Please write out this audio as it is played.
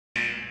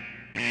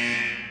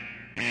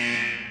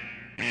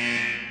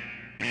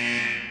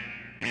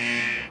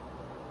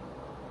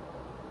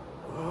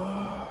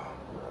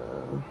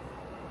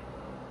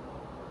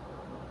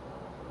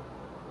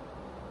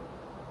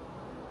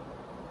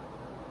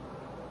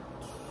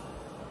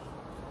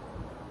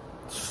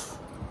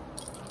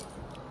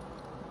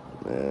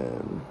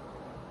Man,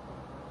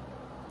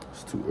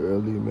 it's too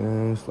early,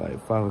 man. It's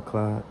like 5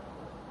 o'clock.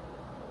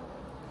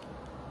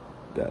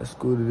 Got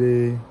school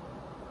today.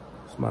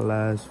 It's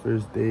my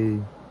first day.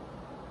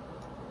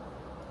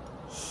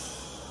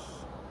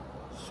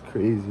 It's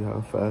crazy how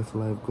fast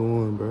life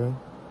going, bro.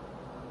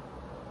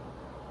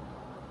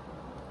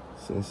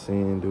 It's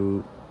insane,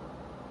 dude.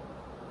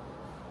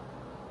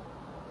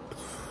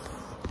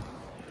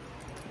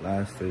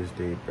 First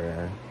day, bro. You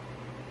know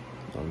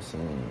what I'm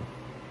saying?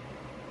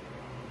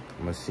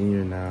 I'm a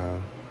senior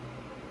now.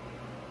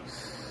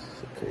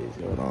 It's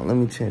crazy. Hold on, let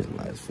me change the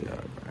lights for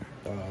y'all,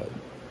 bro.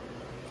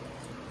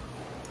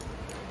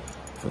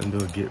 Finna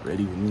do a get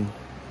ready with me. You know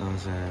what I'm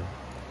saying?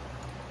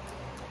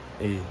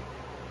 Hey.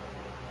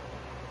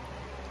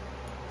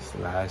 It's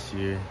last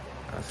year.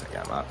 I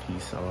got my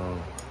piece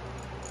on.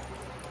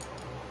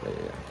 But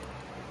yeah.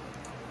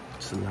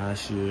 It's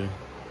last year.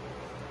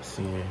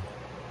 Senior.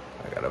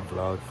 I got a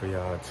vlog for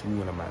y'all too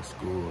when I'm at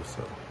school.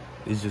 So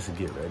it's just a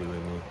get ready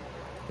with me.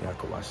 Y'all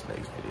can watch the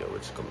next video,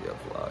 which is gonna be a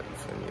vlog, you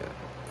feel me?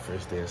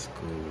 First day of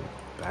school,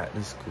 back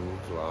to school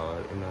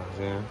vlog, you know what I'm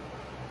saying?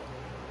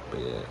 But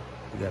yeah,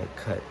 we gotta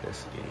cut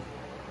this game.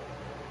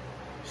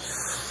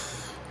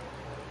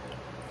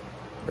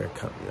 Better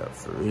cut me up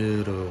for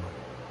real though.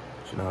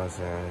 You know what I'm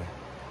saying?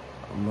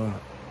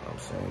 I'm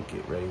saying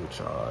get ready with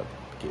y'all,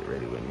 get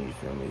ready with me, you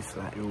feel me? It's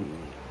like,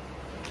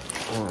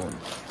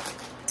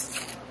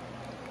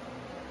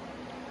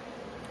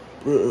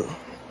 bro,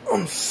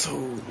 I'm so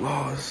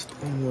lost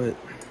on what.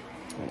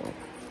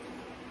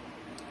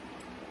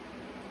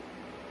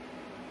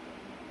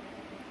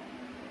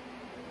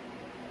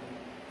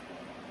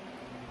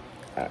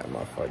 Alright,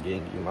 my fault,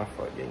 gang.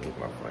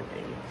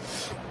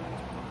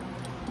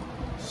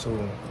 So,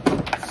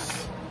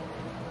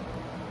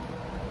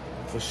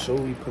 for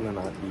sure we pulling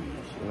out these,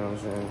 you know what I'm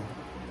saying?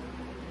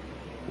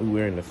 We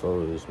wearing the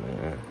photos,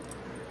 man.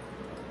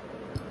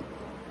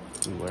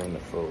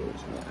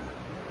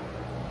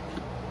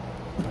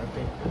 I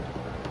think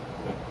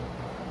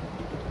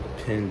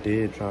the pen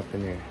did drop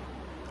in there.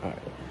 Alright,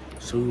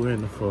 so we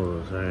wearing the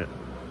photos, right?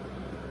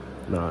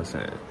 No, I'm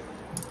saying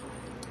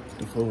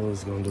the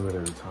photos gonna do it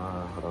every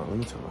time. Hold on, let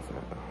me turn my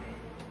fan down.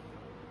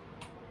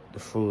 The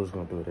photos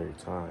gonna do it every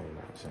time, you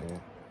know what I'm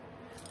saying?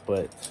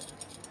 But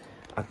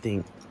I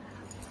think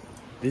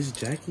this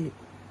jacket,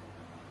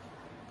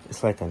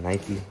 it's like a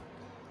Nike.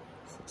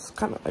 It's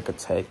kind of like a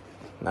tech.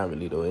 Not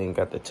really though, it ain't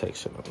got the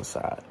texture on the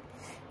side.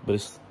 But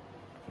it's,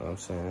 you know what I'm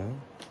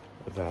saying,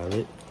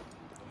 valid.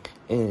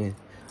 And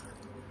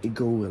it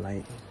go with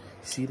like,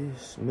 see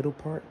this middle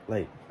part?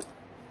 Like,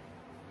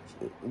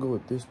 it go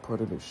with this part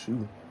of the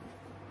shoe.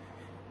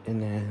 And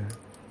then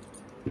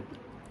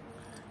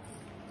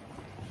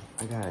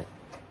I got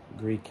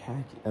gray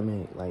khaki,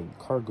 like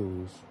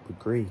cargos with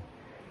gray.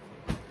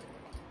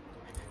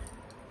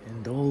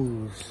 And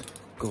those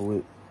go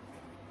with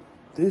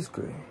this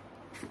gray.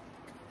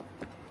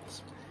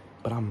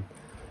 But I'm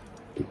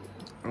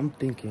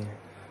thinking,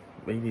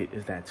 maybe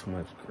is that too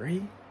much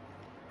gray?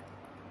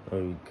 Are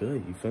we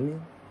good, you feel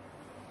me?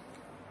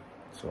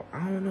 So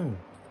I don't know.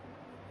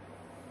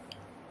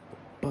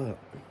 But, you know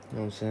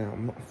what I'm saying?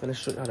 I'm finna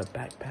show y'all the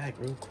backpack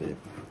real quick.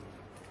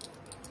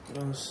 You know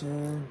what I'm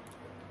saying?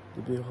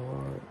 It'd be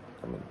hard.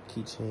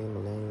 Keychain,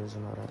 Malays,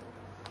 and all that.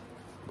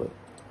 But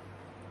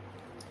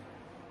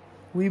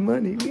we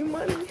money. You know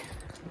what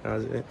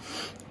I'm saying?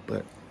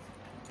 But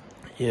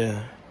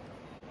yeah.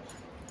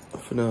 I'm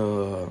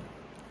finna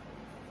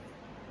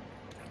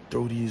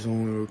throw these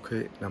on real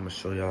quick. And I'm gonna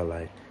show y'all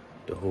like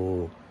the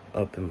whole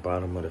up and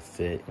bottom of the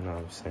fit. You know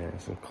what I'm saying?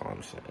 Some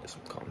calm shit.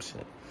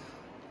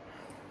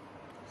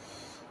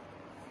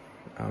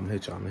 I'm gonna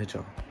hit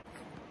y'all.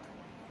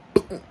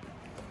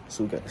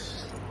 So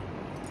guys,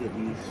 get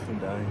these from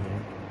down here.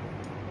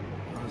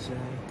 You know what I'm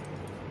saying?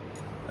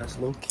 That's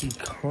low key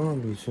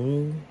calm, you feel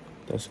me?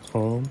 That's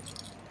calm.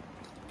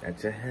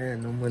 Got your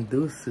hand on my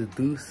deuce. I'm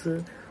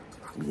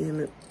in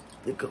it.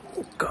 Nigga,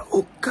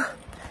 ooka.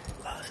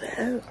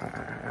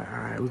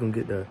 Alright, we're gonna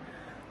get the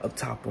up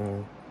top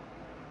on.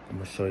 I'm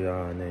gonna show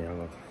y'all and then y'all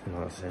gonna, you know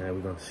what I'm saying? We're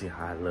gonna see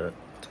how I look,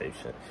 type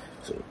shit.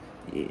 So,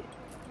 yeah,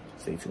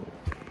 stay tuned.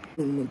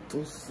 So,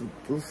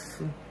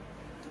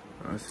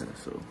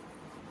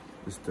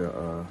 it's the,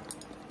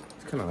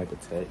 it's kind of like a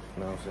tech, you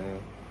know what I'm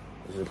saying?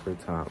 It's a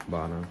pretty top,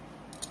 bottom.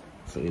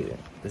 So, yeah,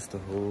 it's the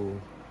whole,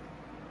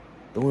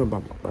 don't worry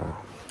about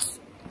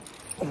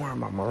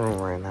my room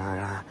right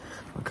now.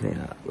 Okay,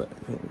 but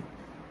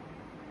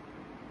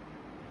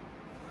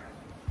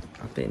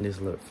I think this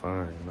look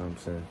fine, you know what I'm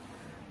saying?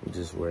 We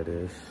just wear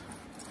this.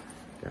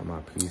 Got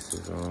my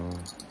pieces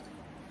on.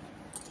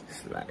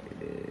 Slide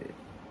it.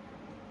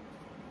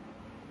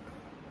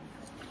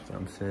 You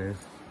know what I'm saying?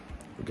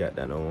 We got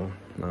that on.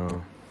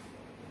 Now,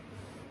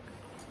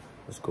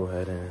 let's go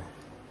ahead and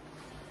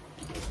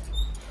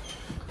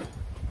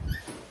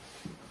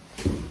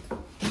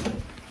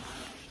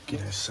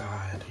get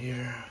inside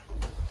here.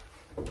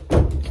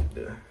 Get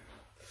the, you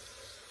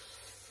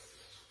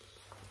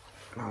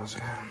know what I'm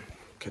saying?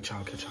 Catch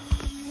y'all.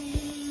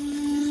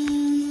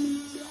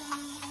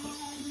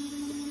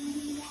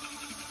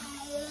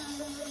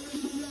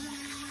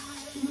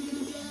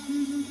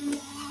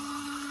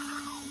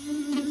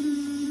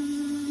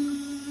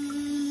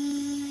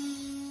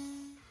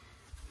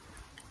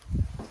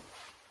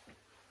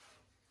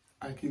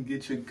 I can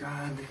get your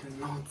guy, nigga,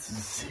 not to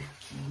sick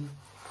you.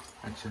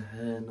 At your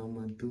head, no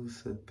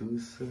Medusa,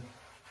 Dusa.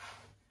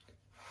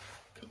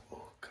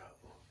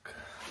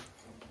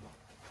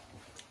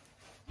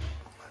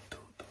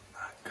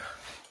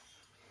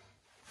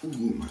 Ooh,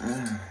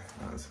 man.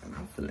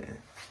 I'm feeling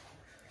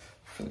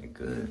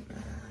good,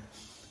 man.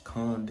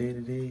 Calm day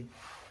to day. You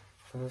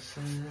know what I'm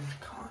saying?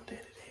 Calm day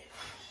to day.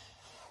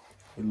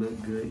 You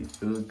look good, you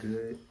feel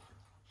good.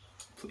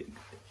 Play good, you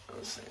know what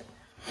I'm saying?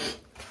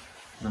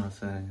 You know what I'm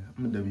saying?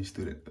 I'm a W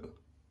student, though.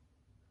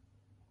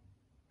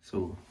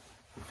 So,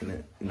 I'm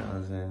finna, you know what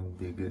I'm saying?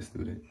 Be a good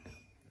student. You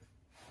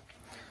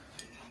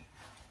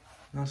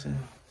know what I'm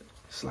saying?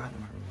 Slide in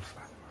my room,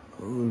 slide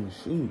in my room.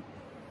 Oh, shoot.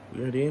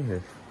 We already in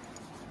here.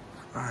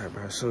 All right,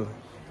 bro, so.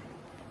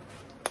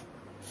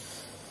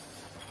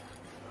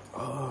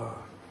 Oh.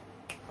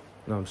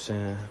 You know what I'm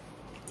saying?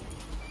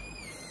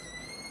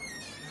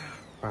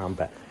 All right, I'm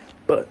back.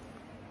 But,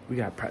 we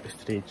got practice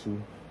today,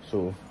 too.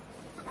 So,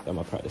 got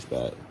my practice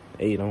bag.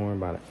 Hey, don't worry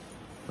about it. You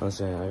know what I'm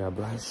saying? I got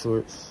black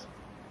shorts.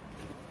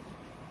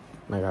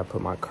 And I gotta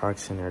put my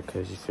Crocs in there,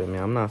 because, you feel me?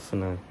 I'm not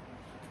finna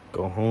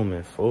go home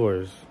in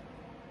fours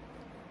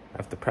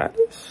after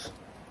practice.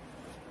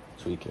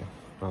 Tweaking.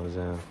 You know what I'm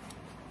saying?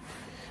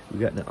 We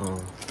got the,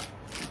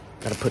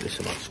 gotta put this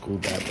in my school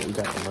bag, but we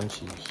got the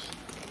munchies.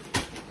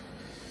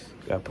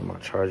 Gotta put my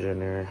charger in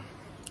there.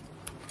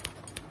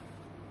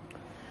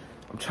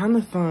 I'm trying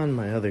to find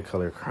my other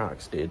color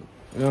Crocs, dude.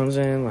 You know what I'm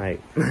saying?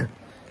 Like,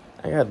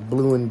 I got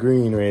blue and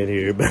green right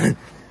here, but, you know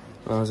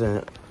what I'm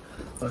saying?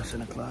 Oh, it's in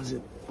the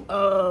closet.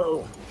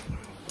 Oh,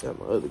 got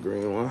my other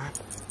green one.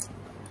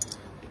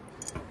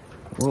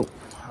 Well,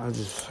 I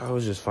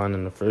was just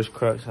finding the first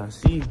Crocs I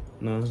see, you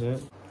know what I'm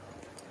saying?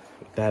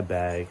 With that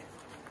bag,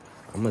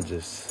 I'ma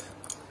just,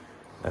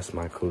 that's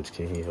my coach,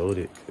 can he hold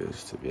it?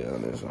 Because to be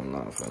honest, I'm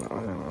not finna,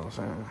 you know what I'm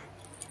saying?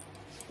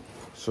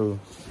 So,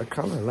 I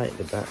kind of like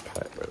the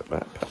backpack, but the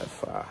backpack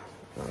fire,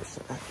 you know what I'm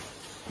saying?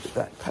 The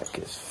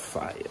backpack is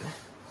fire.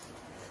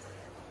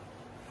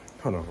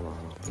 Hold on.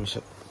 Let me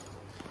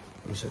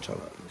shut y'all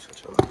up.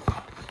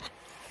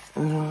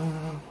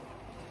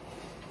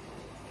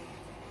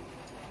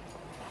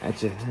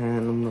 At your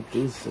hand, I'm gonna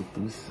do some.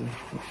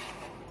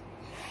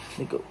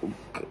 Nigga,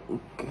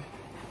 okay.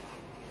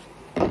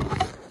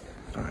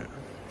 Alright,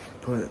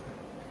 but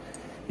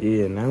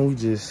yeah, now we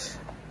just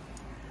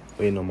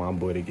waiting on my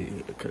boy to get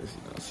here because,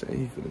 you know what I'm saying,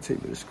 he finna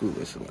take me to school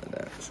or something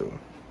like that. So,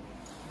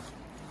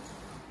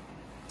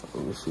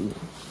 we'll see.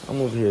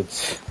 I'm over here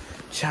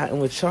chatting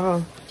with y'all,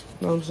 you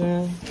know what I'm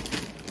saying?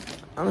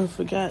 I done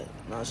forgot, you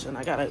know what I'm saying?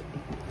 I gotta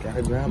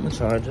grab my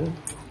charger.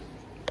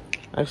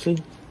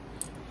 Actually,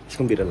 it's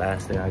gonna be the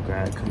last thing I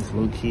grab because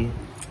low key,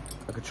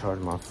 I could charge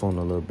my phone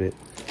a little bit.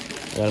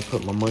 I gotta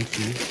put my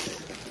munchies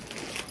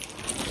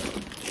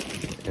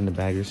in the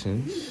bagger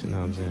sense, you know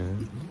what I'm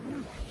saying?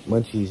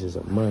 Munchies is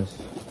a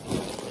must.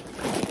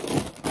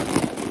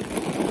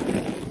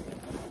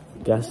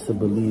 Got to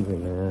believe it,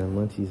 man.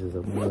 Munchies is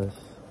a must.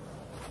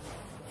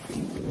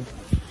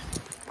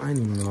 I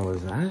didn't even know it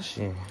was that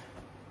shit.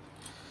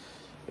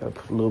 Gotta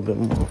put a little bit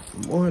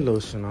more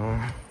lotion on.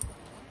 You know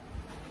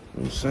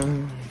what I'm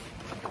saying?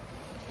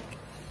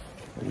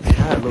 I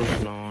had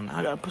lotion on.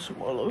 I gotta put some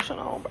more lotion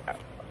on, bro.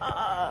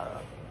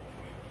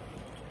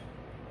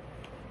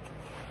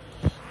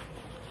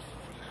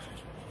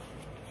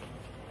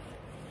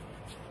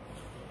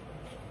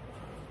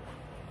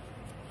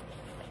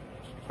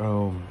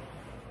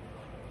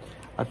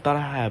 I thought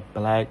I had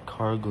black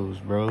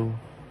cargos, bro.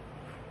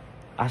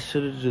 I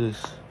should've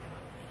just,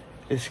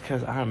 it's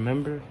cause I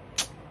remember,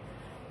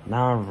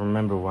 now I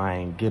remember why I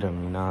ain't get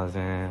them, you know what I'm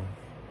saying?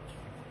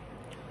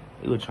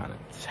 They were trying to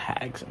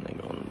tag some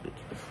nigga on them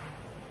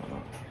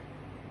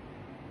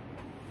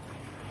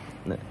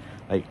bitches.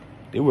 Like,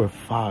 they were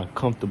far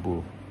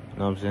comfortable, you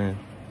know what I'm saying?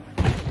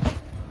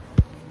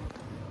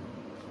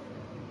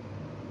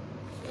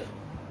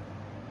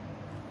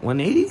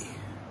 $180?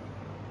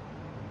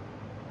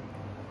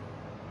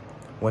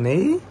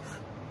 $180?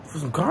 For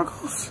some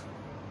cargos?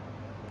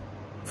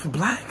 For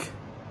black?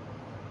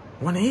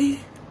 $180?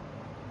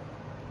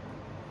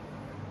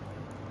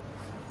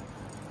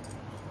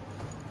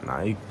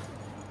 Nah, you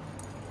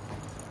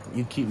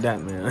keep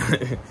that, man.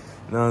 You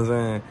know what I'm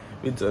saying?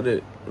 We told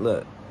it,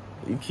 look,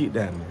 you keep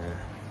that, man.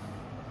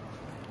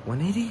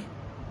 $180?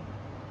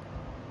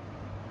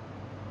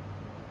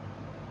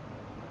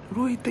 What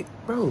do you think?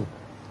 Bro,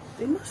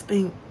 they must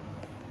think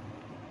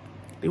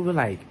they were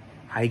like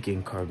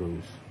hiking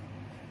cargos.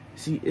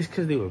 See, it's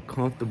because they were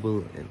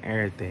comfortable and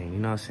everything. You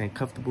know what I'm saying?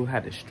 Comfortable,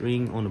 had the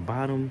string on the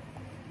bottom.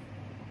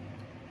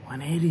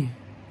 $180.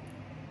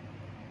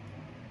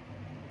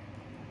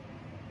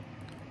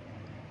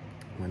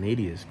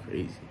 $180 is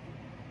crazy.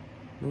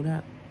 Know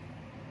that?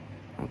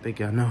 I don't think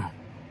y'all know.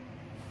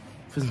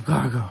 For some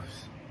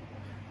cargos.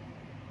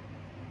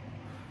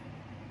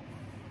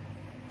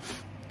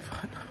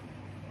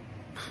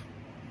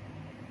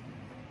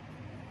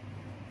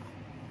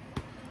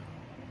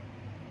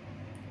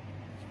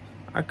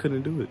 I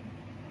couldn't do it.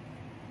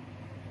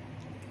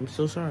 I'm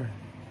so sorry.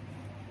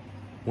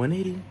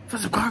 180 for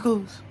some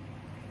cargos.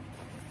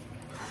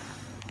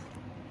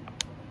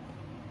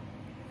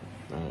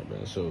 Alright,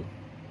 man, so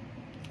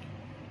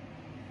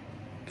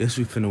guess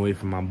we finna wait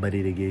for my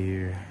buddy to get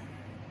here.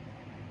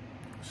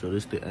 So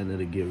this the end of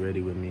the get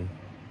ready with me. You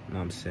know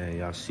what I'm saying?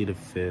 Y'all see the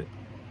fit.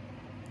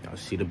 Y'all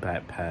see the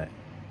backpack.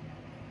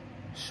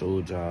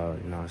 Showed y'all,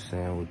 you know what I'm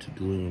saying, what to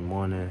do in the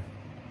morning.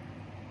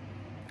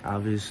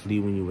 Obviously,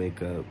 when you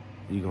wake up,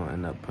 you're gonna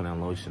end up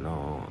putting lotion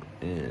on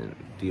and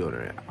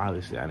deodorant.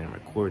 Obviously, I didn't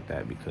record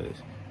that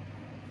because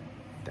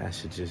that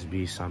should just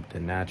be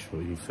something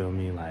natural, you feel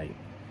me? Like,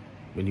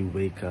 when you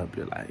wake up,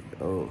 you're like,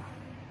 oh,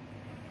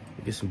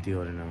 get some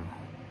deodorant on.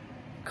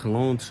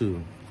 Cologne,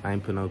 too. I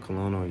ain't put no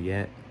cologne on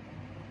yet,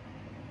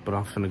 but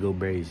I'm finna go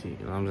brazy,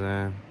 you know what I'm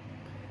saying?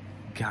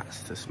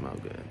 Gots to smell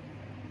good.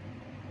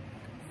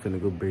 Finna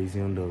go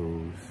brazy on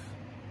those.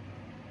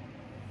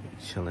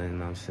 Chilling, you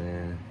know what I'm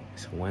saying?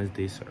 It's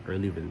Wednesday, so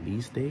early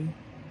release day.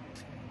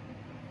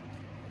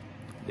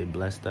 They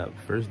blessed up.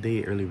 First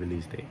day, early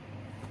release day.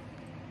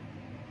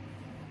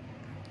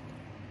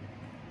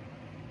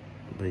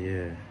 But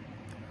yeah,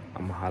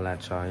 I'ma holla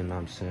at y'all, you know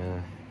what I'm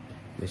saying?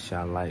 Make sure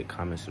y'all like,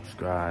 comment,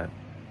 subscribe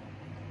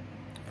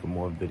for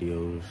more videos,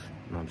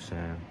 you know what I'm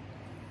saying?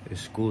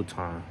 It's school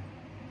time,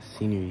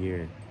 senior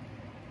year.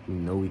 You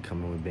know we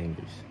coming with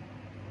bangers.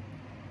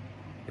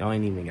 Y'all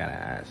ain't even gotta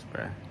ask,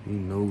 bruh. You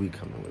know we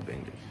coming with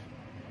bangers.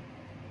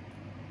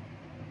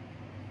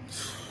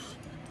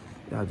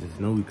 Y'all just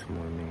know we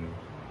coming with bangers.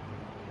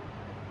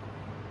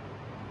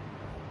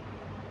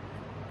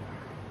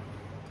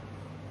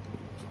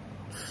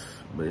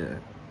 But yeah,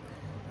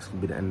 this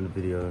gonna be the end of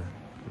the video. You know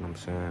what I'm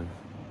saying?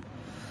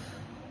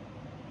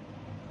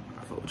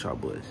 I fuck with y'all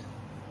boys.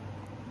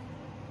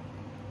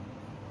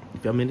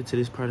 If y'all made it to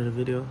this part of the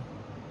video,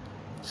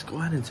 just go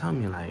ahead and tell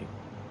me, like,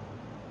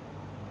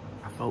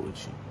 I fuck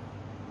with you.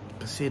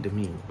 But say it to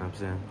me, you know what I'm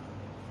saying?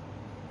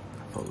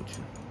 I fuck with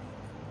you. You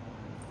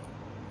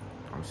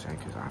know what I'm saying?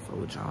 Because I fuck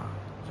with y'all.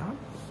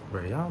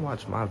 Y'all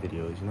watch my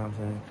videos, you know what I'm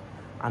saying?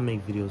 I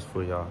make videos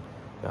for y'all.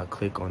 Y'all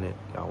click on it.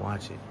 Y'all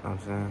watch it, you know what I'm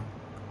saying?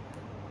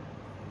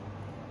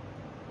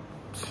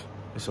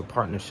 It's a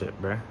partnership,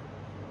 bruh.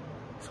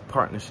 It's a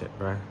partnership,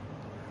 bruh.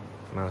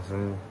 You know what I'm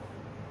saying?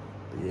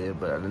 But yeah,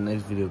 but the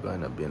next video gonna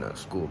end up being a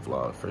school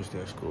vlog, first day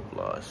of school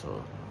vlog.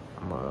 So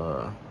I'm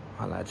gonna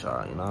holla at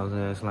y'all, you know what I'm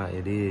saying? It's like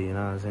it is, you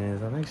know what I'm saying?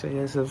 So make sure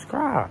you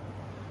subscribe.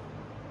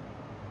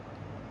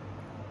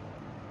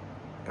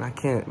 And I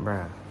can't,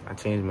 bruh. I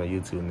changed my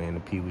YouTube name to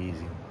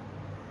P-Weezy.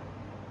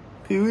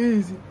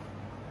 P-Weezy. You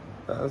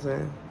know what I'm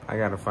saying? I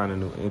gotta find a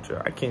new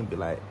intro. I can't be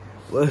like,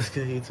 what's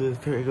good, YouTube? It's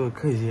pretty go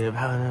crazy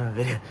about another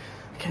video.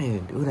 I can't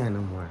even do that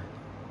no more.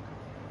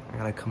 I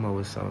gotta come up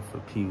with something for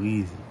P-Weezy.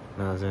 You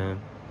know what I'm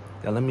saying?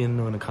 Y'all let me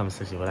know in the comment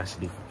section what I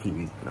should do for P-Weezy.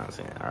 You know what I'm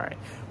saying? All right.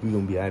 We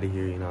gonna be out of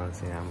here. You know what I'm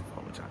saying? I'm gonna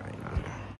fuck with y'all. You know what I'm saying?